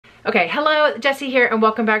Okay, hello, Jessie here, and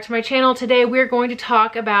welcome back to my channel. Today we're going to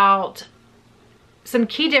talk about some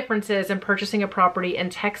key differences in purchasing a property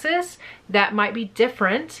in Texas that might be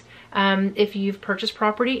different if you've purchased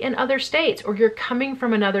property in other states, or you're coming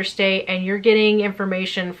from another state and you're getting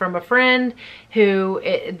information from a friend who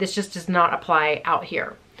this just does not apply out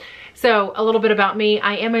here. So a little bit about me.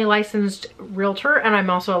 I am a licensed realtor, and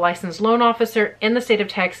I'm also a licensed loan officer in the state of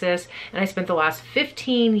Texas, and I spent the last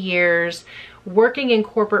 15 years working in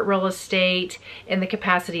corporate real estate in the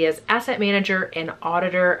capacity as asset manager and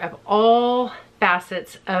auditor of all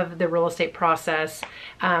facets of the real estate process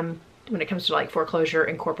when it comes to like foreclosure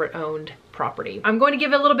and corporate owned property. I'm going to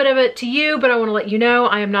give a little bit of it to you, but I want to let you know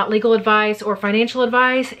I am not legal advice or financial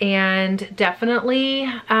advice, and definitely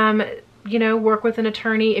you know, work with an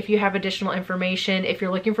attorney if you have additional information. If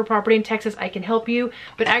you're looking for property in Texas, I can help you.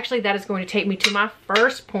 But actually that is going to take me to my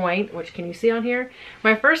first point, which can you see on here?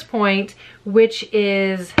 My first point, which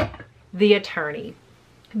is the attorney.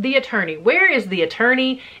 The attorney. Where is the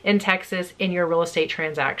attorney in Texas in your real estate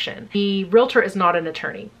transaction? The realtor is not an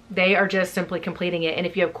attorney. They are just simply completing it. And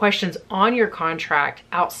if you have questions on your contract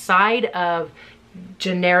outside of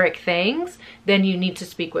generic things, then you need to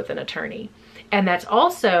speak with an attorney. And that's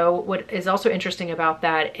also what is also interesting about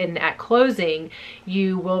that. And at closing,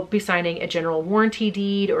 you will be signing a general warranty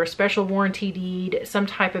deed or a special warranty deed, some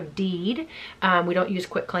type of deed. We don't use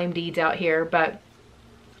quitclaim deeds out here, but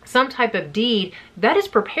some type of deed that is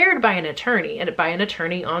prepared by an attorney, and by an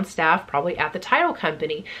attorney on staff, probably at the title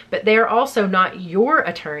company, but they are also not your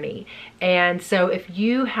attorney. And so if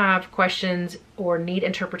you have questions or need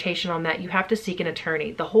interpretation on that, you have to seek an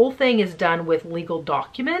attorney. The whole thing is done with legal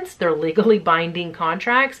documents. They're legally binding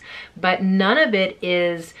contracts, but none of it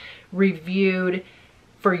is reviewed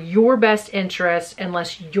for your best interest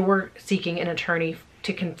unless you're seeking an attorney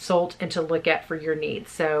to consult and to look at for your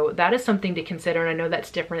needs. So that is something to consider, and I know that's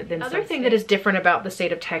different than other thing that is different about the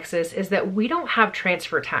state of Texas is that we don't have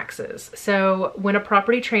transfer taxes. So when a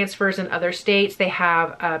property transfers in other states, they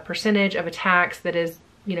have a percentage of a tax that is,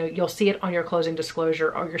 you know, you'll see it on your closing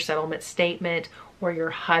disclosure or your settlement statement or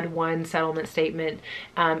your HUD-1 settlement statement.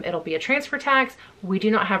 It'll be a transfer tax. We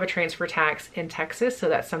do not have a transfer tax in Texas, so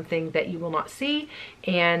that's something that you will not see.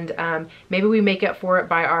 And maybe we make up for it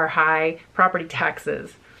by our high property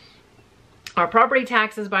taxes. Our property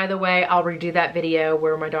taxes, by the way, I'll redo that video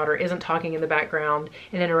where my daughter isn't talking in the background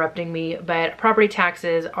and interrupting me, but property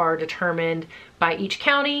taxes are determined by each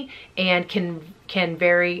county and can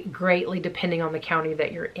vary greatly depending on the county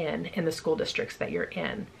that you're in and the school districts that you're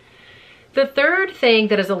in. The third thing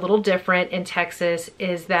that is a little different in Texas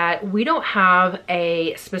is that we don't have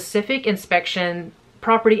a specific inspection,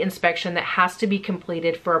 property inspection that has to be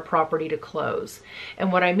completed for a property to close.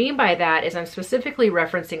 And what I mean by that is I'm specifically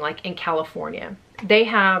referencing like in California. They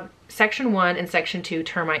have Section 1 and Section 2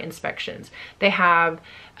 termite inspections. They have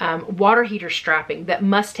water heater strapping that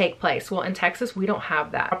must take place. Well, in Texas, we don't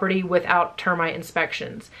have that. Property without termite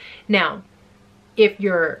inspections. Now, if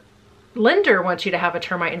your lender wants you to have a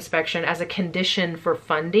termite inspection as a condition for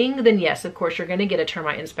funding, then yes, of course, you're going to get a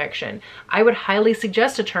termite inspection. I would highly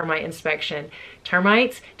suggest a termite inspection.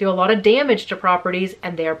 Termites do a lot of damage to properties,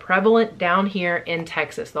 and they are prevalent down here in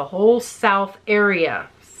Texas. The whole south area,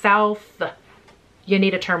 you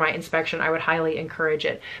need a termite inspection. I would highly encourage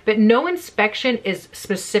it. But no inspection is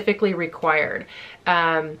specifically required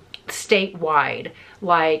statewide,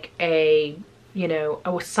 like a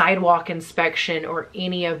sidewalk inspection or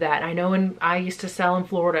any of that. I know when I used to sell in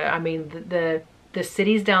Florida, I mean, the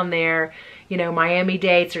cities down there, you know,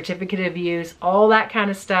 Miami-Dade, certificate of use, all that kind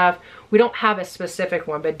of stuff. We don't have a specific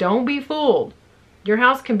one, but don't be fooled. Your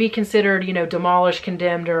house can be considered, you know, demolished,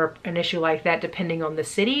 condemned, or an issue like that depending on the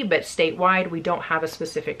city, but statewide, we don't have a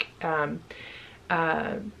specific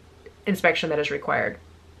inspection that is required.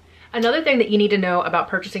 Another thing that you need to know about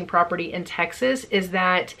purchasing property in Texas is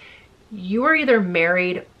that you are either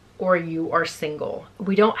married or you are single.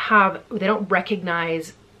 They don't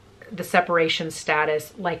recognize the separation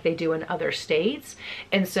status like they do in other states.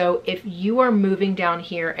 And so if you are moving down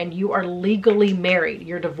here and you are legally married,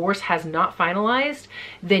 your divorce has not finalized,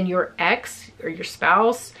 then your ex or your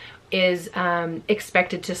spouse is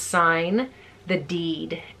expected to sign the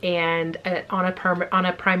deed and on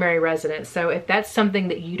a primary residence. So if that's something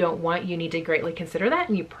that you don't want, you need to greatly consider that,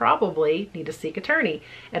 and you probably need to seek attorney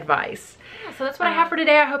advice. Yeah, so that's what I have for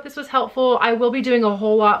today. I hope this was helpful. I will be doing a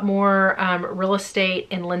whole lot more real estate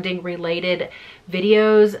and lending related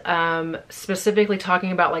videos, specifically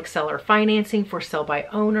talking about like seller financing for sell by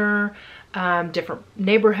owner, different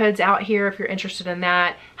neighborhoods out here if you're interested in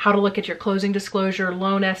that, how to look at your closing disclosure,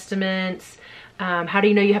 loan estimates, how do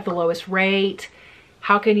you know you have the lowest rate,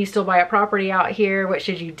 how can you still buy a property out here? What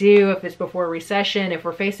should you do if it's before a recession, if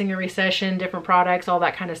we're facing a recession, different products, all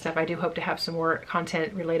that kind of stuff. I do hope to have some more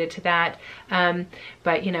content related to that.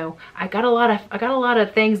 But you know, I got a lot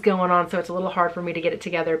of things going on, so it's a little hard for me to get it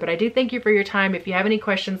together. But I do thank you for your time. If you have any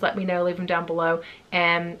questions, let me know, leave them down below,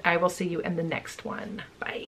 and I will see you in the next one. Bye.